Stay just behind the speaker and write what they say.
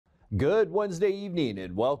Good Wednesday evening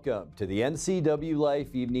and welcome to the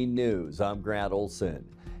NCWLIFE Evening News. I'm Grant Olson.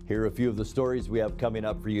 Here are a few of the stories we have coming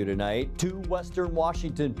up for you tonight. 2 Western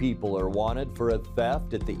Washington people are wanted for a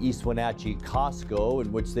theft at the East Wenatchee Costco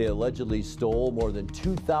in which they allegedly stole more than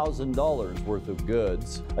 $2,000 worth of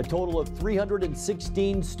goods. A total of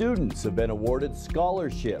 316 students have been awarded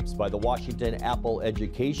scholarships by the Washington Apple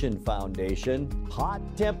Education Foundation. Hot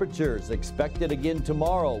temperatures expected again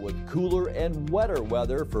tomorrow with cooler and wetter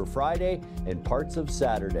weather for Friday and parts of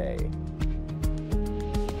Saturday.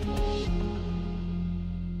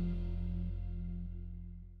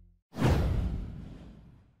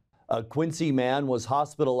 A Quincy man was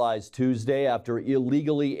hospitalized Tuesday after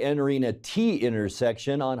illegally entering a T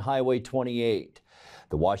intersection on Highway 28.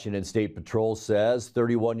 The Washington State Patrol says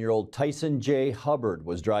 31-year-old Tyson J. Hubbard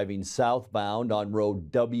was driving southbound on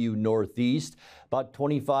Road W Northeast, about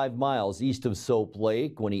 25 miles east of Soap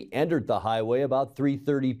Lake, when he entered the highway about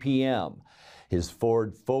 3:30 p.m. His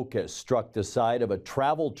Ford Focus struck the side of a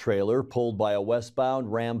travel trailer pulled by a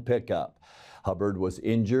westbound Ram pickup. Hubbard was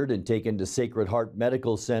injured and taken to Sacred Heart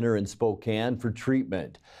Medical Center in Spokane for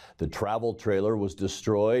treatment. The travel trailer was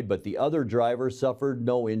destroyed, but the other driver suffered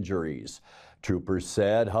no injuries. Troopers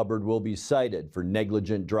said Hubbard will be cited for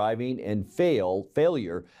negligent driving and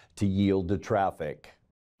failure to yield to traffic.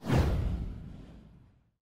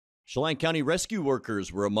 Chelan County rescue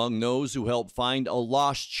workers were among those who helped find a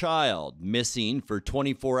lost child missing for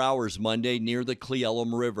 24 hours Monday near the Cle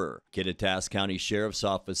Elum River. Kittitas County Sheriff's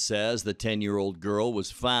Office says the 10-year-old girl was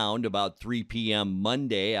found about 3 p.m.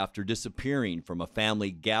 Monday after disappearing from a family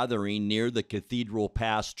gathering near the Cathedral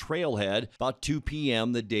Pass trailhead about 2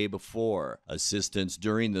 p.m. the day before. Assistance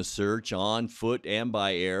during the search on foot and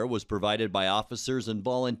by air was provided by officers and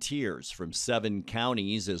volunteers from 7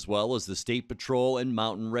 counties as well as the State Patrol and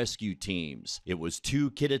Mountain Rescue teams. It was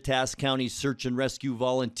 2 Kittitas County search and rescue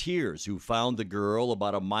volunteers who found the girl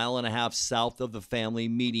about 1.5 miles south of the family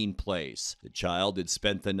meeting place. The child had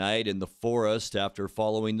spent the night in the forest after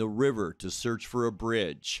following the river to search for a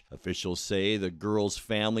bridge. Officials say the girl's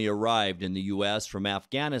family arrived in the U.S. from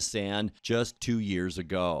Afghanistan just 2 years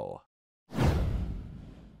ago.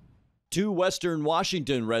 2 Western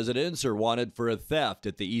Washington residents are wanted for a theft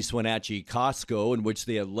at the East Wenatchee Costco in which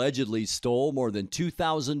they allegedly stole more than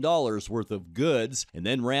 $2,000 worth of goods and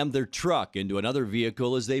then rammed their truck into another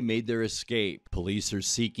vehicle as they made their escape. Police are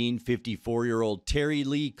seeking 54-year-old Terry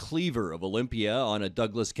Lee Cleaver of Olympia on a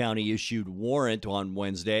Douglas County-issued warrant on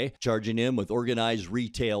Wednesday, charging him with organized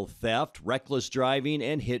retail theft, reckless driving,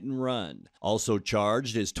 and hit and run. Also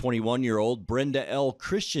charged is 21-year-old Brenda L.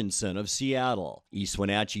 Christensen of Seattle. East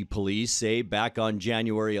Wenatchee police say back on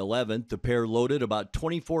January 11th, the pair loaded about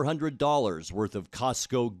 $2,400 worth of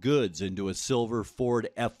Costco goods into a silver Ford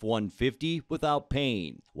F-150 without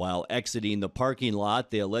paying. While exiting the parking lot,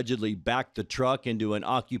 they allegedly backed the truck into an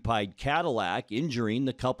occupied Cadillac, injuring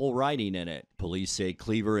the couple riding in it. Police say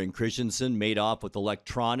Cleaver and Christensen made off with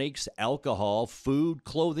electronics, alcohol, food,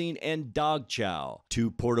 clothing, and dog chow. 2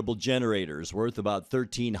 portable generators worth about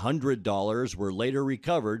 $1,300 were later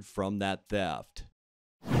recovered from that theft.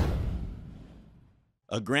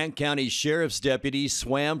 A Grant County Sheriff's deputy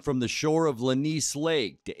swam from the shore of Lanice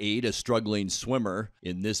Lake to aid a struggling swimmer.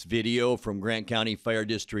 In this video from Grant County Fire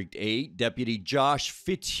District 8, Deputy Josh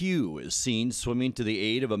Fitzhugh is seen swimming to the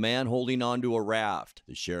aid of a man holding onto a raft.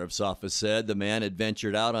 The Sheriff's Office said the man had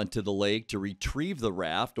ventured out onto the lake to retrieve the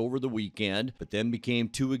raft over the weekend, but then became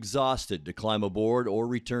too exhausted to climb aboard or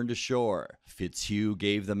return to shore. Fitzhugh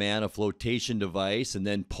gave the man a flotation device and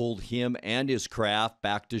then pulled him and his craft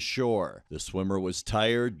back to shore. The swimmer was tired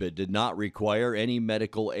but did not require any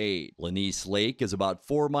medical aid. Lanice Lake is about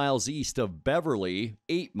 4 miles east of Beverly,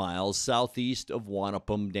 8 miles southeast of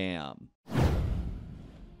Wanapum Dam.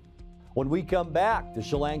 When we come back, the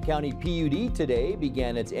Chelan County PUD today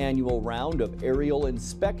began its annual round of aerial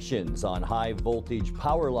inspections on high-voltage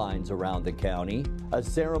power lines around the county. A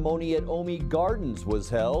ceremony at Omi Gardens was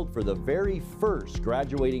held for the very first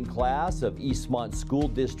graduating class of Eastmont School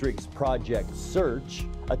District's Project Search.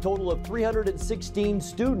 A total of 316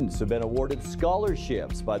 students have been awarded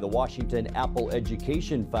scholarships by the Washington Apple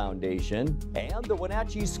Education Foundation, and the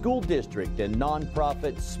Wenatchee School District and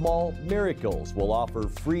nonprofit Small Miracles will offer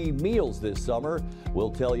free meals this summer.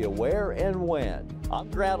 We'll tell you where and when. I'm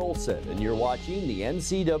Grant Olson, and you're watching the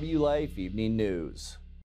NCWLIFE Evening News.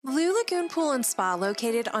 Blue Lagoon Pool and Spa,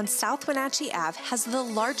 located on South Wenatchee Ave, has the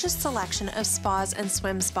largest selection of spas and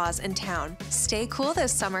swim spas in town. Stay cool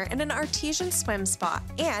this summer in an artesian swim spa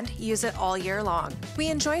and use it all year long. We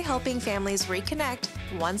enjoy helping families reconnect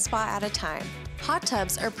one spa at a time. Hot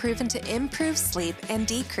tubs are proven to improve sleep and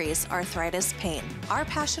decrease arthritis pain. Our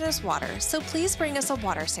passion is water, so please bring us a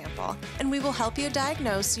water sample, and we will help you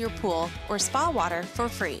diagnose your pool or spa water for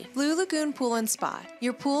free. Blue Lagoon Pool and Spa,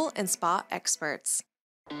 your pool and spa experts.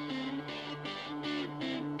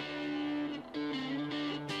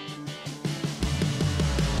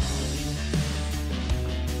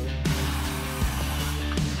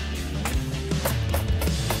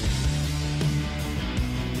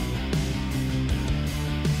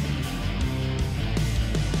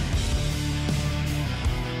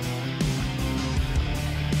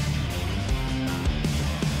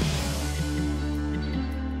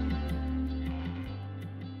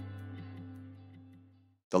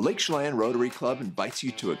 The Lake Chelan Rotary Club invites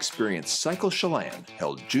you to experience Cycle Chelan,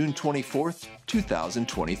 held June 24th,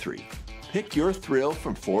 2023. Pick your thrill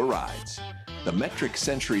from 4 rides: the Metric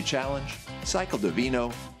Century Challenge, Cycle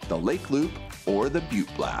Divino, the Lake Loop, or the Butte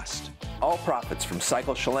Blast. All profits from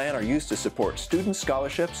Cycle Chelan are used to support student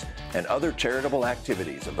scholarships and other charitable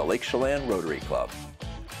activities of the Lake Chelan Rotary Club.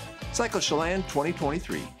 Cycle Chelan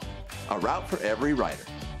 2023, a route for every rider.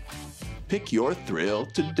 Pick your thrill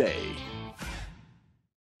today.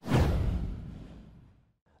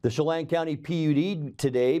 The Chelan County PUD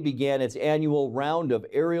today began its annual round of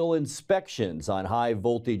aerial inspections on high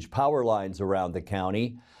voltage power lines around the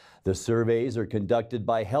county. The surveys are conducted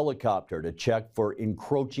by helicopter to check for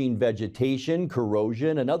encroaching vegetation,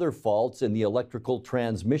 corrosion, and other faults in the electrical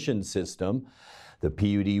transmission system. The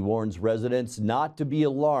PUD warns residents not to be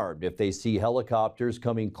alarmed if they see helicopters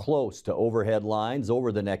coming close to overhead lines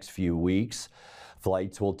over the next few weeks.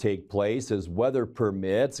 Flights will take place as weather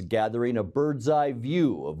permits, gathering a bird's eye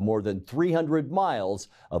view of more than 300 miles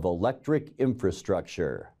of electric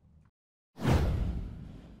infrastructure.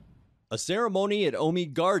 A ceremony at Omi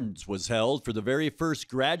Gardens was held for the very first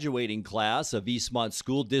graduating class of Eastmont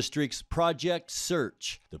School District's Project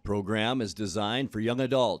Search. The program is designed for young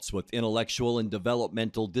adults with intellectual and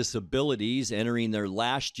developmental disabilities entering their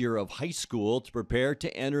last year of high school to prepare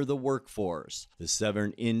to enter the workforce. The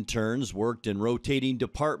 7 interns worked in rotating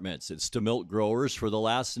departments at Stamilt Growers for the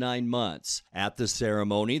last 9 months. At the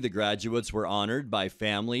ceremony, the graduates were honored by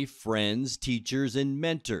family, friends, teachers, and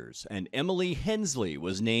mentors, and Emily Hensley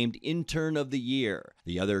was named Intern of the Year.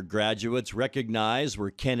 The other graduates recognized were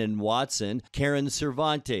Kenan Watson, Karen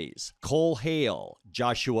Cervantes, Cole Hale,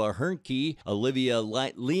 Joshua Hernke, Olivia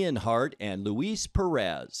Leonhardt, and Luis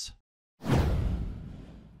Perez.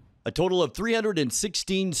 A total of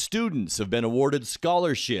 316 students have been awarded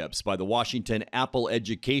scholarships by the Washington Apple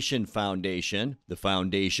Education Foundation. The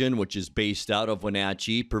foundation, which is based out of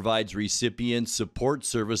Wenatchee, provides recipient support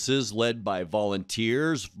services led by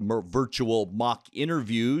volunteers, virtual mock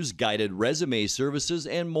interviews, guided resume services,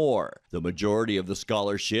 and more. The majority of the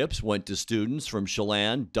scholarships went to students from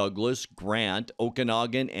Chelan, Douglas, Grant,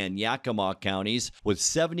 Okanagan, and Yakima counties, with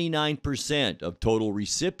 79% of total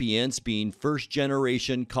recipients being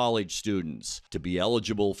first-generation college students. To be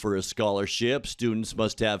eligible for a scholarship, students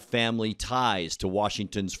must have family ties to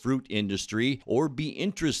Washington's fruit industry or be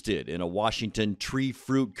interested in a Washington tree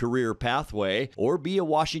fruit career pathway or be a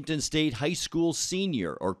Washington State high school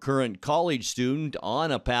senior or current college student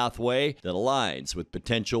on a pathway that aligns with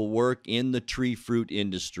potential work in the tree fruit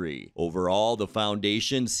industry. Overall, the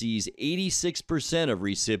foundation sees 86% of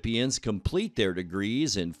recipients complete their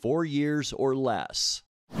degrees in 4 years or less.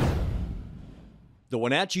 The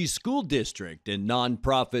Wenatchee School District and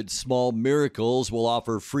nonprofit Small Miracles will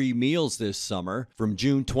offer free meals this summer. From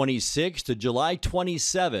June 26th to July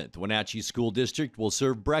 27th, Wenatchee School District will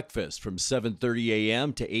serve breakfast from 7:30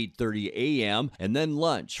 a.m. to 8:30 a.m. and then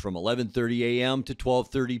lunch from 11:30 a.m. to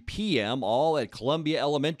 12:30 p.m., all at Columbia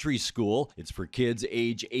Elementary School. It's for kids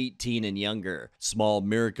age 18 and younger. Small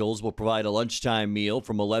Miracles will provide a lunchtime meal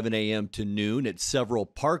from 11 a.m. to noon at several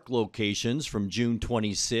park locations from June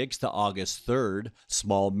 26th to August 3rd.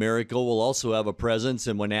 Small Miracle will also have a presence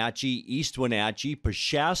in Wenatchee, East Wenatchee,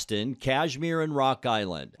 Peshastin, Kashmir, and Rock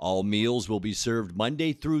Island. All meals will be served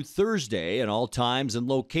Monday through Thursday, and all times and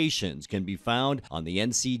locations can be found on the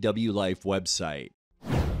NCWLIFE website.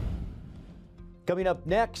 Coming up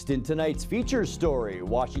next in tonight's feature story,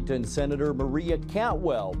 Washington Senator Maria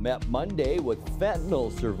Cantwell met Monday with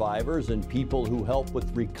fentanyl survivors and people who help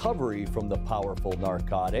with recovery from the powerful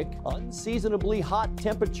narcotic. Unseasonably hot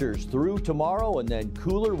temperatures through tomorrow and then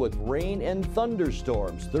cooler with rain and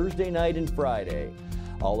thunderstorms Thursday night and Friday.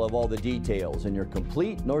 I'll have all the details in your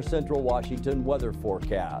complete North Central Washington weather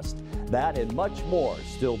forecast. That and much more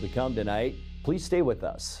still to come tonight. Please stay with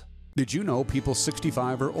us. Did you know people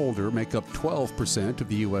 65 or older make up 12% of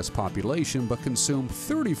the U.S. population but consume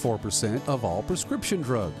 34% of all prescription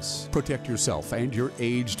drugs? Protect yourself and your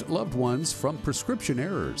aged loved ones from prescription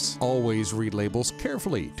errors. Always read labels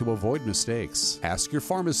carefully to avoid mistakes. Ask your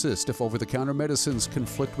pharmacist if over-the-counter medicines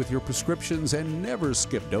conflict with your prescriptions, and never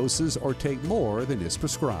skip doses or take more than is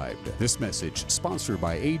prescribed. This message sponsored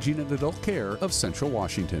by Aging and Adult Care of Central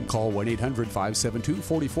Washington. Call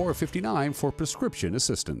 1-800-572-4459 for prescription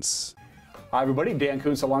assistance. Hi everybody, Dan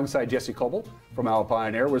Kuntz alongside Jesse Coble from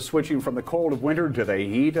Alpine Air. We're switching from the cold of winter to the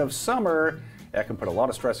heat of summer. That can put a lot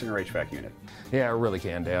of stress in your HVAC unit. Yeah, it really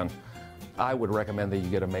can, Dan. I would recommend that you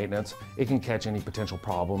get a maintenance. It can catch any potential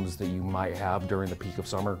problems that you might have during the peak of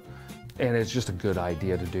summer. And it's just a good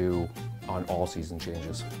idea to do on all season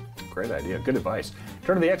changes. Great idea, good advice.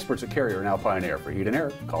 Turn to the experts at Carrier and Alpine Air. For heat and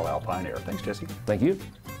air, call Alpine Air. Thanks, Jesse. Thank you.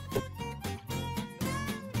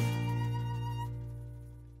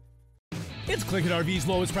 It's Cle RV's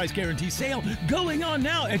lowest price guarantee sale going on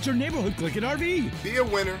now at your neighborhood Cle RV. Be a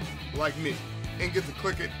winner like me and get the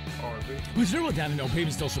Cle RV. With 0 down and no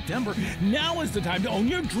payments till September, now is the time to own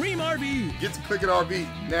your dream RV. Get to Cle RV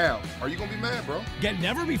now. Are you going to be mad, bro? Get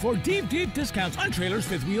never before deep discounts on trailers,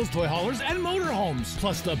 fifth wheels, toy haulers, and motorhomes.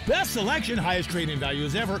 Plus the best selection, highest trade-in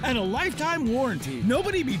values ever, and a lifetime warranty.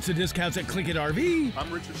 Nobody beats the discounts at Cle RV.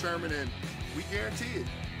 I'm Richard Sherman, and we guarantee it.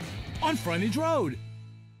 On Frontage Road.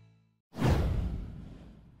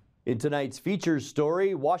 In tonight's features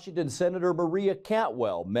story, Washington Senator Maria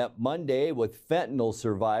Cantwell met Monday with fentanyl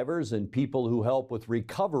survivors and people who help with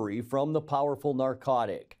recovery from the powerful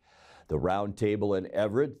narcotic. The roundtable in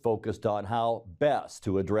Everett focused on how best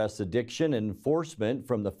to address addiction enforcement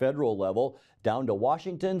from the federal level down to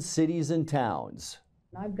Washington's cities and towns.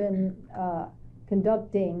 I've been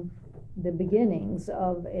conducting the beginnings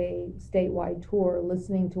of a statewide tour,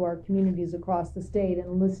 listening to our communities across the state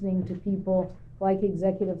and listening to people like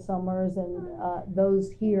Executive Summers and those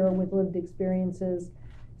here with lived experiences,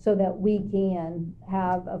 so that we can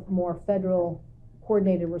have a more federal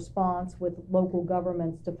coordinated response with local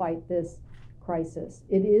governments to fight this crisis.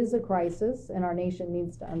 It is a crisis, and our nation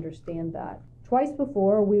needs to understand that. Twice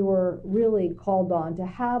before, we were really called on to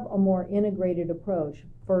have a more integrated approach,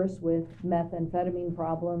 first with methamphetamine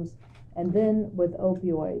problems and then with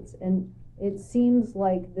opioids. And it seems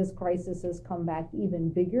like this crisis has come back even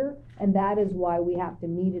bigger, and that is why we have to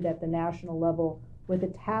meet it at the national level with a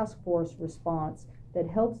task force response that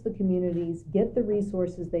helps the communities get the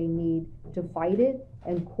resources they need to fight it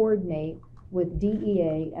and coordinate with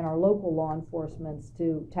DEA and our local law enforcement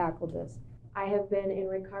to tackle this. I have been in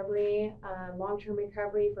recovery, long-term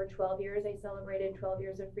recovery for 12 years. I celebrated 12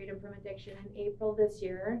 years of freedom from addiction in April this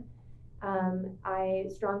year. I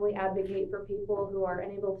strongly advocate for people who are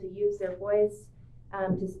unable to use their voice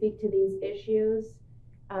to speak to these issues.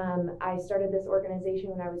 I started this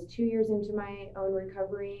organization when I was 2 years into my own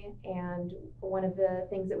recovery, and one of the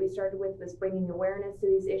things that we started with was bringing awareness to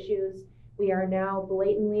these issues. We are now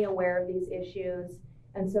blatantly aware of these issues,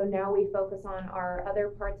 and so now we focus on our other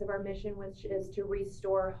parts of our mission, which is to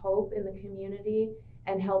restore hope in the community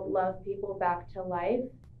and help love people back to life.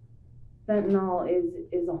 Fentanyl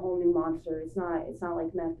is a whole new monster. It's not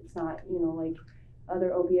like meth. It's not, like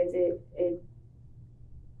other opiates. It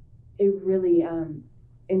really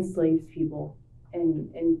enslaves people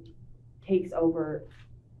and takes over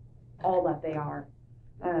all that they are.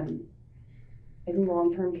 I think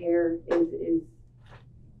long-term care is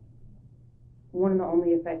one of the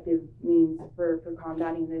only effective means for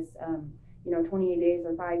combating this. 28 days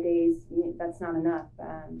or 5 days, that's not enough.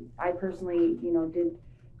 I personally, did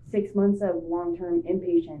 6 months of long-term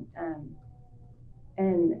inpatient,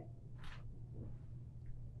 and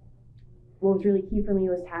what was really key for me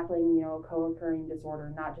was tackling, a co-occurring disorder,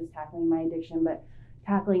 not just tackling my addiction, but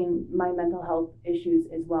tackling my mental health issues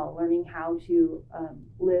as well, learning how to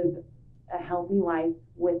live a healthy life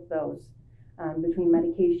with those, between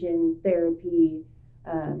medication, therapy.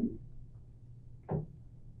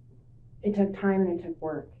 It took time and it took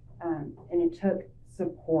work, and it took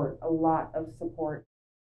support, a lot of support.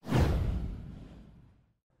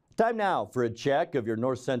 Time now for a check of your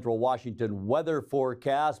North Central Washington weather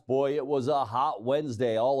forecast. Boy, it was a hot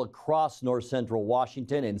Wednesday all across North Central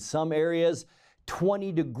Washington. In some areas,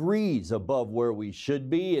 20 degrees above where we should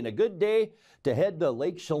be, and a good day to head to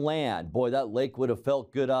Lake Chelan. Boy, that lake would have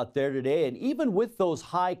felt good out there today, and even with those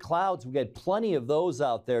high clouds, we had plenty of those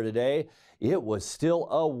out there today. It was still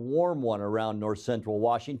a warm one around north central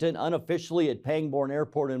Washington. Unofficially at Pangborn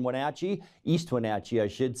Airport in Wenatchee, East Wenatchee I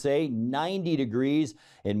should say, 90 degrees,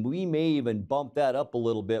 and we may even bump that up a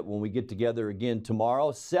little bit when we get together again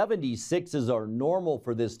tomorrow. 76 is our normal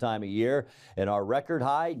for this time of year, and our record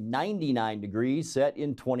high, 99 degrees, set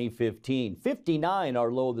in 2015. 59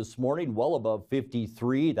 our low this morning, well above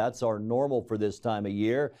 53. That's our normal for this time of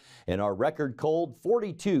year, and our record cold,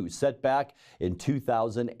 42, set back in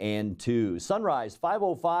 2002. Sunrise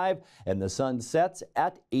 5:05 and the sun sets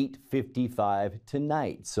at 8:55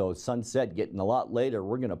 tonight. So sunset getting a lot later.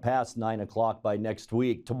 We're going to pass 9 o'clock by next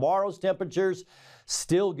week. Tomorrow's temperatures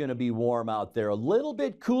still going to be warm out there. A little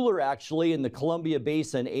bit cooler actually in the Columbia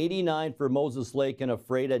Basin. 89 for Moses Lake and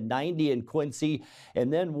Ephrata, 90 in Quincy,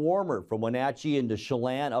 and then warmer from Wenatchee into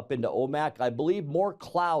Chelan up into Omak. I believe more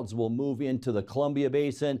clouds will move into the Columbia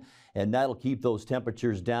Basin, and that'll keep those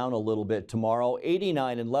temperatures down a little bit tomorrow.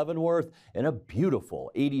 89 in Leavenworth and a beautiful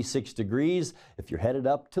 86 degrees if you're headed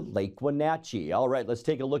up to Lake Wenatchee. All right, let's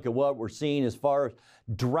take a look at what we're seeing as far as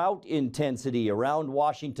drought intensity around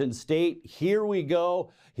Washington State. Here we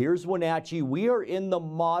go. Here's Wenatchee. We are in the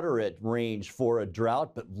moderate range for a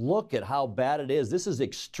drought, but look at how bad it is. This is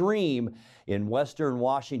extreme in western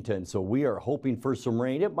Washington, so we are hoping for some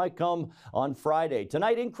rain. It might come on Friday.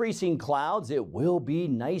 Tonight, increasing clouds. It will be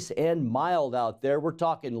nice and mild out there. We're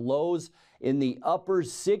talking lows in the upper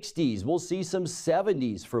 60s. We'll see some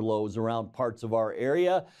 70s for lows around parts of our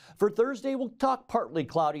area. For Thursday, we'll talk partly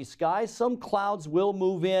cloudy skies. Some clouds will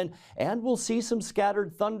move in, and we'll see some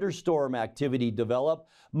scattered thunderstorm activity develop.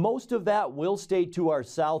 Most of that will stay to our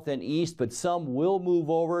south and east, but some will move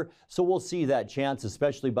over, so we'll see that chance,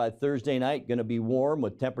 especially by Thursday night. Going to be warm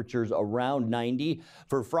with temperatures around 90.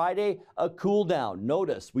 For Friday, a cool down.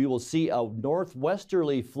 Notice we will see a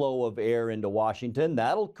northwesterly flow of air into Washington.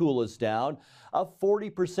 That'll cool us down. A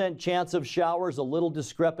 40% chance of showers, a little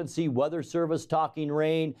discrepancy. Weather Service talking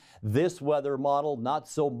rain. This weather model, not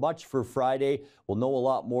so much for Friday. We'll know a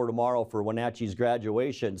lot more tomorrow for Wenatchee's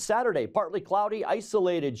graduation. Saturday, partly cloudy,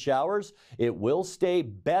 isolated showers. It will stay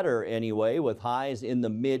better anyway with highs in the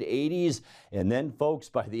mid-80s. And then, folks,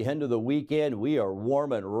 by the end of the weekend, we are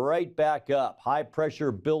warming right back up. High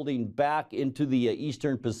pressure building back into the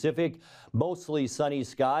eastern Pacific. Mostly sunny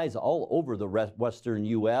skies all over the western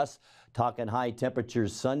U.S. Talking high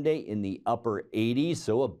temperatures Sunday in the upper 80s,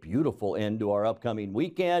 so a beautiful end to our upcoming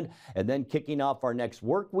weekend. And then kicking off our next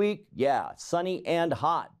work week, yeah, sunny and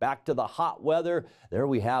hot. Back to the hot weather. There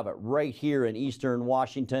we have it right here in eastern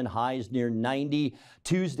Washington, highs near 90.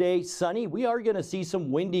 Tuesday, sunny. We are going to see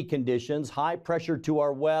some windy conditions, high pressure to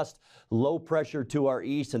our west, low pressure to our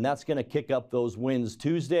east, and that's going to kick up those winds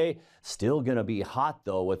Tuesday. Still going to be hot,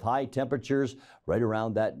 though, with high temperatures right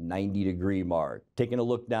around that 90-degree mark. Taking a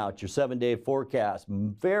look now at your 7-day forecast.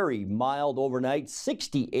 Very mild overnight,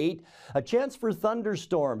 68. A chance for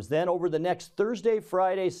thunderstorms then over the next Thursday,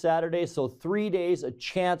 Friday, Saturday, so 3 days, a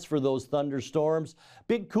chance for those thunderstorms.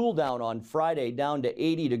 Big cool down on Friday, down to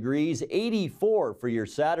 80 degrees, 84 for your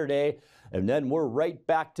Saturday. And then we're right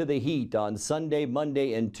back to the heat on Sunday,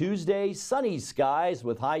 Monday, and Tuesday. Sunny skies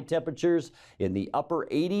with high temperatures in the upper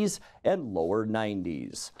 80s and lower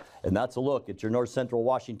 90s. And that's a look at your north central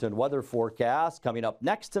Washington weather forecast. Coming up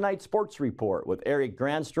next, tonight's sports report with Eric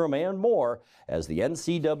Granstrom and more as the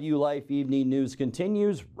NCWLIFE Evening News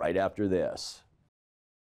continues right after this.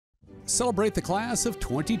 Celebrate the class of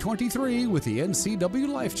 2023 with the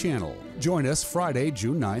NCWLIFE channel. Join us Friday,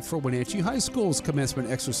 June 9th for Wenatchee High School's commencement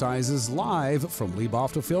exercises live from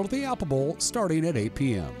Liebhoff Field at the Apple Bowl starting at 8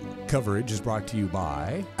 p.m. Coverage is brought to you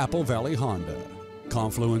by Apple Valley Honda,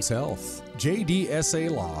 Confluence Health, JDSA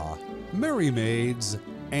Law, Merry Maids,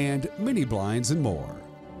 and Mini Blinds and more.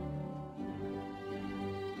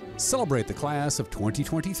 Celebrate the class of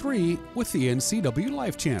 2023 with the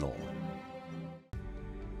NCWLIFE channel.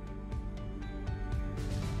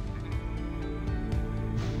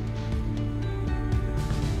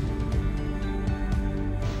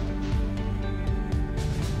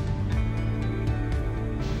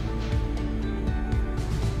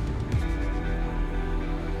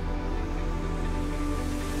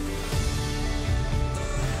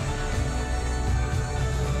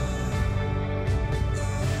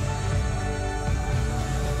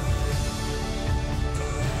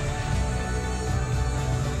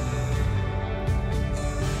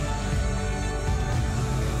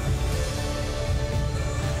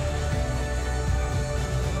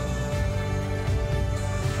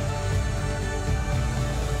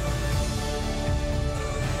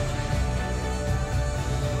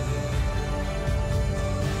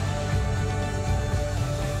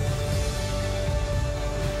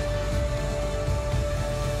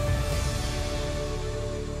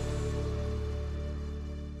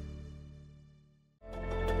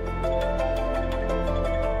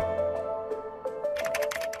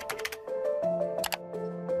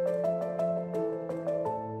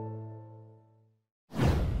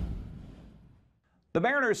 The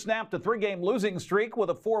Mariners snapped a 3-game losing streak with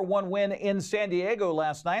a 4-1 win in San Diego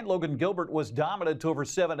last night. Logan Gilbert was dominant over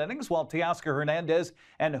 7 innings, while Teoscar Hernandez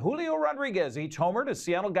and Julio Rodriguez each homered as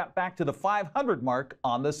Seattle got back to the 500 mark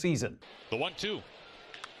on the season. The 1-2.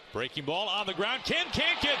 Breaking ball on the ground. Can't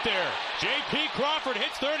get there. J.P. Crawford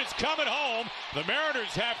hits third. It's coming home. The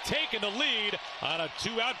Mariners have taken the lead on a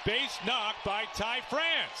 2-out base knock by Ty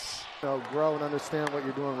France. Grow and understand what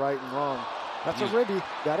you're doing right and wrong. That's a ribby.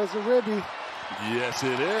 That is a ribby. Yes,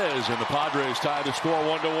 it is, and the Padres tie the score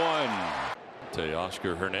 1-1.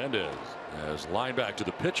 Teoscar Hernandez has lined back to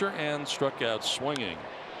the pitcher and struck out swinging.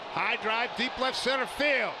 High drive, deep left center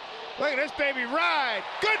field. Look at this baby ride.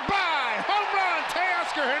 Goodbye. Home run,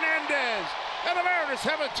 Teoscar Hernandez. And the Mariners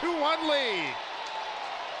have a 2-1 lead.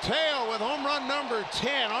 Teo with home run number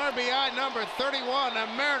 10, RBI number 31. The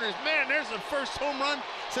Mariners, man, there's the first home run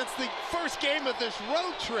since the first game of this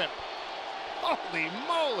road trip. Holy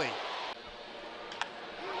moly.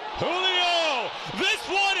 Julio, this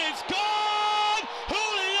one is gone.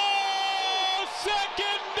 Julio,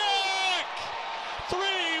 second deck.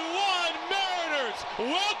 3-1 Mariners.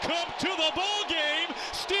 Welcome to the ball game,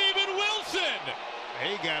 Steven Wilson.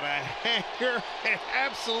 He got a hanger and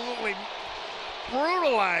absolutely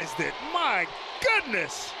brutalized it. My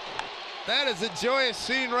goodness. That is a joyous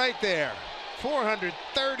scene right there.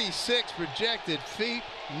 436 projected feet.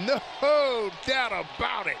 No doubt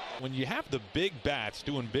about it. When you have the big bats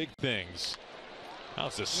doing big things,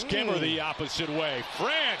 how's the skimmer the opposite way?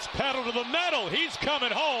 France pedal to the metal. He's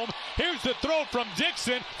coming home. Here's the throw from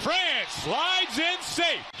Dixon. France slides in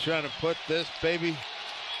safe. Trying to put this baby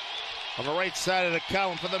on the right side of the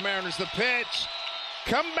column for the Mariners. The pitch.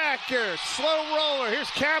 Come back here. Slow roller. Here's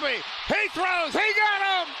Cabby. He throws. He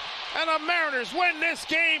got him. And the Mariners win this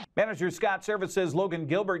game. Manager Scott Service says Logan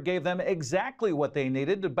Gilbert gave them exactly what they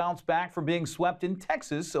needed to bounce back from being swept in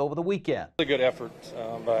Texas over the weekend. A good effort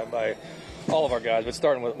by all of our guys, but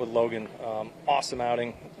starting with Logan. Awesome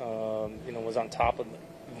outing. Was on top of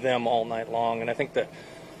them all night long. And I think that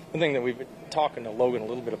the thing that we've been talking to Logan a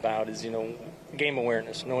little bit about is, game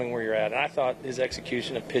awareness, knowing where you're at. And I thought his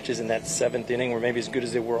execution of pitches in that 7th inning were maybe as good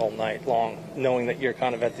as they were all night long, knowing that you're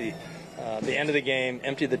kind of at the end of the game,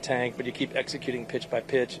 empty the tank, but you keep executing pitch by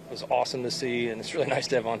pitch. It was awesome to see, and it's really nice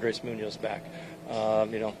to have Andres Munoz back.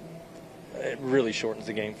 It really shortens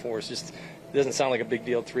the game for us. Just it doesn't sound like a big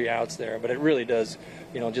deal, 3 outs there, but it really does,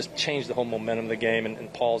 just change the whole momentum of the game,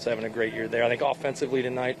 and Paul's having a great year there. I think offensively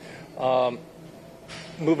tonight,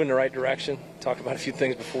 moving in the right direction. Talk about a few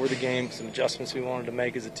things before the game, some adjustments we wanted to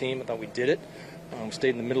make as a team. I thought we did it.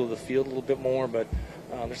 Stayed in the middle of the field a little bit more, but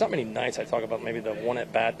there's not many nights I talk about maybe the one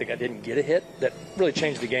at bat that I didn't get a hit that really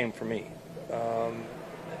changed the game for me.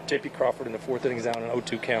 J.P. Crawford in the 4th inning is down an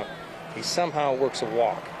 0-2 count. He somehow works a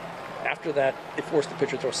walk. After that, it forced the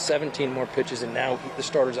pitcher to throw 17 more pitches, and now the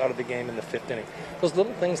starter's out of the game in the 5th inning. Those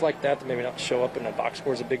little things like that maybe not show up in a box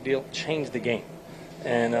score is a big deal, change the game.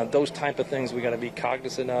 And those type of things we got to be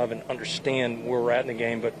cognizant of and understand where we're at in the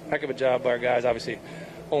game. But heck of a job by our guys. Obviously,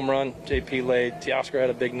 home run, JP laid. Teoscar had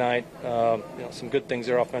a big night. Some good things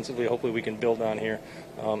there offensively. Hopefully we can build on here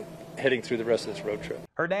heading through the rest of this road trip.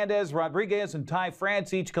 Hernandez, Rodriguez, and Ty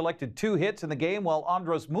France each collected 2 hits in the game, while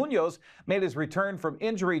Andres Munoz made his return from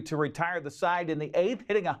injury to retire the side in the 8th,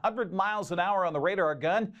 hitting 100 miles an hour on the radar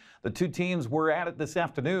gun. The 2 teams were at it this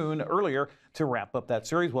afternoon earlier to wrap up that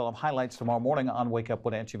series. We'll have highlights tomorrow morning on Wake Up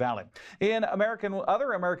Wenatchee Valley. In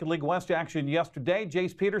other American League West action yesterday,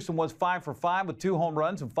 Jace Peterson was 5 for 5 with 2 home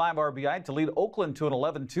runs and 5 RBI to lead Oakland to an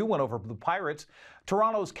 11-2 win over the Pirates.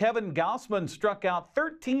 Toronto's Kevin Gausman struck out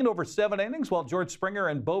 13 over 7 innings, while George Springer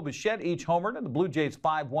and Bo Bichette each homered in the Blue Jays'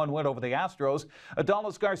 5-1 win over the Astros.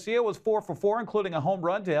 Adolis Garcia was 4 for 4, including a home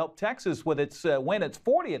run to help Texas with its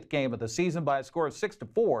 40th game of the season by a score of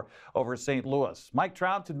 6-4 over St. Louis. Mike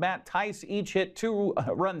Trout and Matt Tice each hit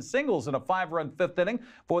 2-run singles in a 5-run 5th inning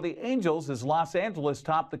for the Angels as Los Angeles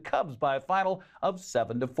topped the Cubs by a final of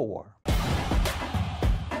 7-4.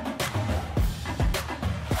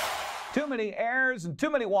 Too many errors and too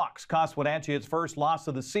many walks cost Wenatchee its first loss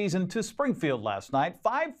of the season to Springfield last night.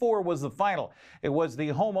 5-4 was the final. It was the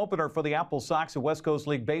home opener for the Apple Sox of West Coast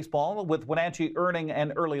League Baseball, with Wenatchee earning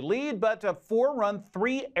an early lead, but a 4-run,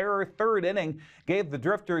 3-error 3rd inning gave the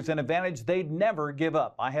Drifters an advantage they'd never give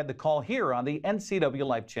up. I had the call here on the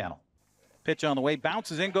NCWLIFE channel. Pitch on the way,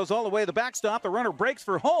 bounces in, goes all the way to the backstop. The runner breaks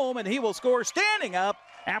for home, and he will score standing up.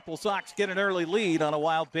 Apple Sox get an early lead on a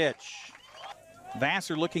wild pitch.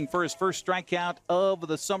 Vassar looking for his first strikeout of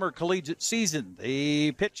the summer collegiate season.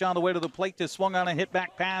 The pitch on the way to the plate is swung on and hit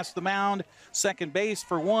back past the mound. Second base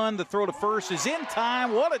for 1. The throw to first is in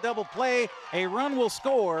time. What a double play. A run will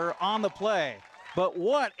score on the play. But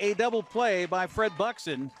what a double play by Fred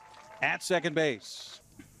Buxton at second base.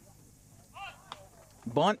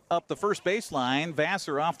 Bunt up the first baseline.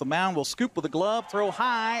 Vassar off the mound will scoop with the glove, throw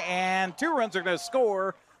high, and 2 runs are going to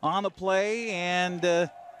score on the play. And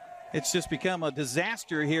it's just become a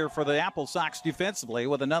disaster here for the Apple Sox defensively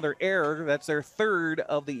with another error. That's their 3rd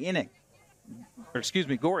of the inning. Or excuse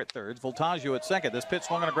me, Gore at third, Voltaggio at second. This pitch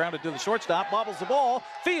swung on a grounded to the shortstop, bobbles the ball,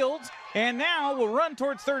 fields, and now will run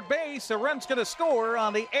towards third base. A run's going to score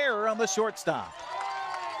on the error on the shortstop.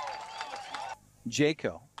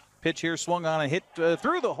 Jaco. Pitch here swung on and hit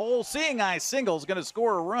through the hole. Seeing eye single is going to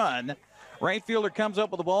score a run. Right fielder comes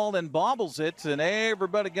up with the ball, then bobbles it, and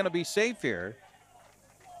everybody going to be safe here.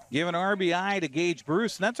 Give an RBI to Gage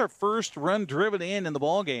Bruce, and that's our first run driven in the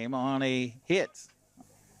ball game on a hit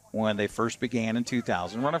when they first began in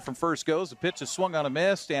 2000. Runner from first goes. The pitch is swung on a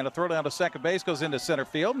miss, and a throw down to second base goes into center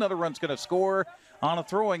field. Another run's going to score on a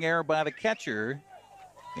throwing error by the catcher,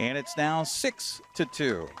 and it's now 6-2.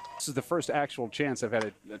 This is the first actual chance I've had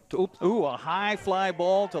it. Ooh, a high fly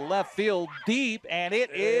ball to left field deep, and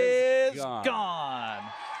it is gone.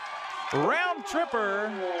 Round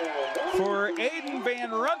tripper for Aiden Van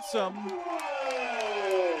Runsum.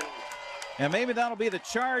 And maybe that'll be the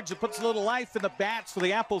charge that puts a little life in the bats for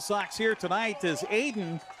the Apple Sox here tonight as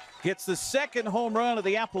Aiden gets the 2nd home run of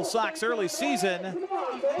the Apple Sox early season.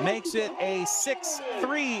 Makes it a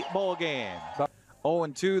 6-3 ball game.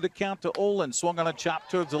 0-2 the count to Olin. Swung on a chop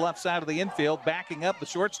towards the left side of the infield. Backing up the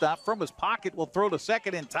shortstop from his pocket will throw to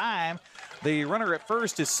second in time. The runner at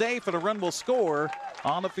first is safe and a run will score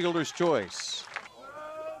on the fielder's choice.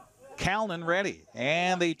 Calnan ready.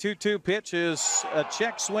 And the 2-2 pitch is a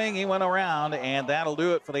check swing. He went around, and that'll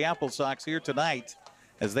do it for the Apple Sox here tonight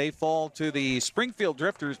as they fall to the Springfield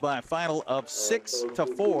Drifters by a final of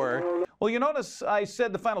 6-4. Well, you notice I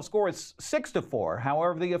said the final score is 6-4.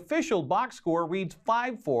 However, the official box score reads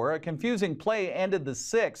 5-4. A confusing play ended the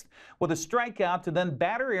 6th with a strikeout to then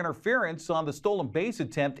batter interference on the stolen base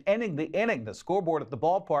attempt, ending the inning. The scoreboard at the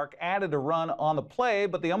ballpark added a run on the play,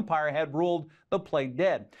 but the umpire had ruled the play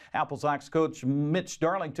dead. Apple Sox coach Mitch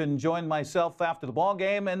Darlington joined myself after the ball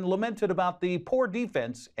game and lamented about the poor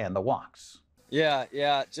defense and the walks.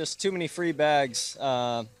 Yeah, just too many free bags.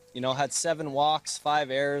 Had 7 walks,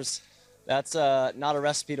 5 errors. That's not a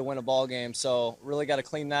recipe to win a ball game, so really got to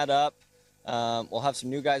clean that up. We'll have some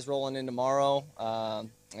new guys rolling in tomorrow,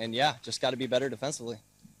 and yeah, just got to be better defensively.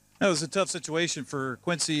 That was a tough situation for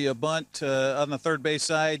Quincy. A bunt on the third base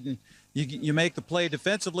side, and you make the play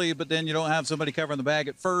defensively, but then you don't have somebody covering the bag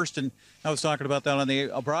at first. And I was talking about that on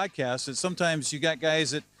the broadcast, that sometimes you got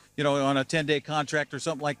guys that, on a 10-day contract or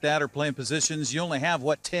something like that, or playing positions. You only have,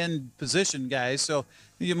 10 position guys, so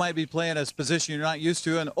you might be playing a position you're not used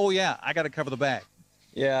to, and, I got to cover the bag.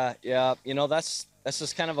 Yeah. That's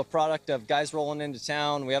just kind of a product of guys rolling into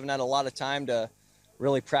town. We haven't had a lot of time to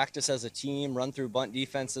really practice as a team, run through bunt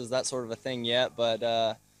defenses, that sort of a thing yet, but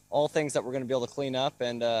all things that we're going to be able to clean up,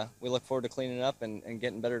 and we look forward to cleaning it up and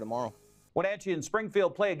getting better tomorrow. Wenatchee and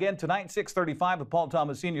Springfield play again tonight, 6:35 at Paul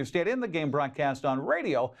Thomas Senior Stadium. The game broadcast on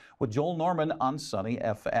radio with Joel Norman on Sunny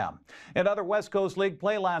FM. In other West Coast League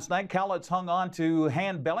play last night, Cowlitz hung on to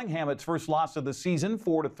hand Bellingham its first loss of the season,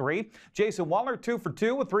 4-3. Jason Waller 2 for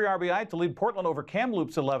 2 with 3 RBI to lead Portland over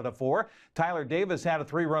Kamloops 11-4. Tyler Davis had a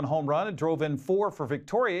 3-run home run and drove in 4 for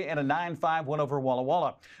Victoria in a 9-5 win over Walla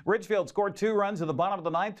Walla. Ridgefield scored 2 runs at the bottom of the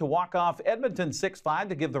ninth to walk off Edmonton 6-5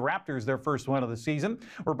 to give the Raptors their first win of the season.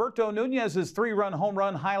 Roberto Nunez's 3-run home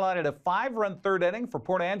run highlighted a 5-run third inning for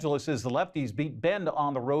Port Angeles as the lefties beat Bend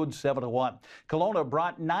on the road 7-1. Kelowna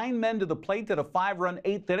brought 9 men to the plate at a 5-run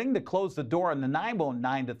 8th inning to close the door on Nanaimo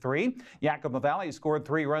 9-3. Yakima Valley scored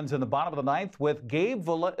 3 runs in the bottom of the ninth with Gabe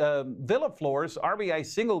Villaflor's RBI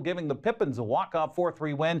single giving the Pippins a walk-off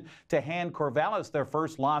 4-3 win to hand Corvallis their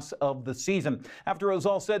first loss of the season. After it was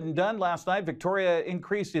all said and done last night, Victoria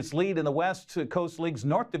increased its lead in the West Coast League's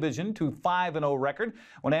North Division to 5-0 record.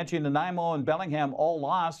 Wenatchee, Nanaimo, and Bellingham all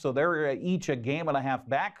lost, so they're each a game and a half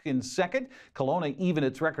back in second. Kelowna even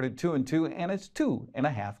its record at 2-2, and it's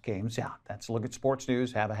 2.5 games out. That's a look at sports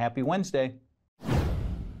news. Have a happy Wednesday.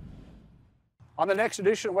 On the next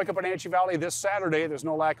edition of Wake Up Wenatchee Valley this Saturday, there's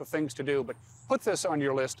no lack of things to do, but put this on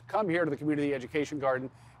your list. Come here to the Community Education Garden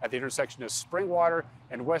at the intersection of Springwater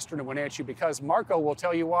and Western and Wenatchee, because Marco will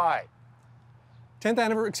tell you why.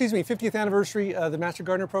 50th anniversary of the Master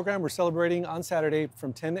Gardener program. We're celebrating on Saturday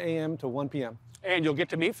from 10 a.m. to 1 p.m. And you'll get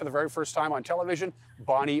to meet for the very first time on television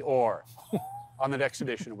Bonnie Orr on the next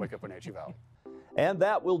edition of Wake Up Wenatchee Valley. And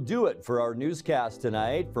that will do it for our newscast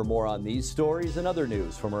tonight. For more on these stories and other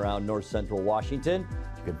news from around North Central Washington,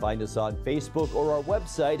 you can find us on Facebook or our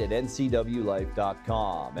website at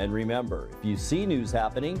ncwlife.com. And remember, if you see news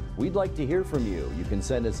happening, we'd like to hear from you. You can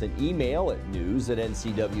send us an email at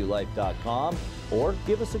news@ncwlife.com or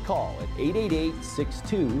give us a call at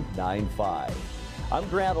 888-6295. I'm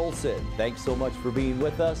Grant Olson. Thanks so much for being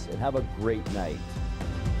with us and have a great night.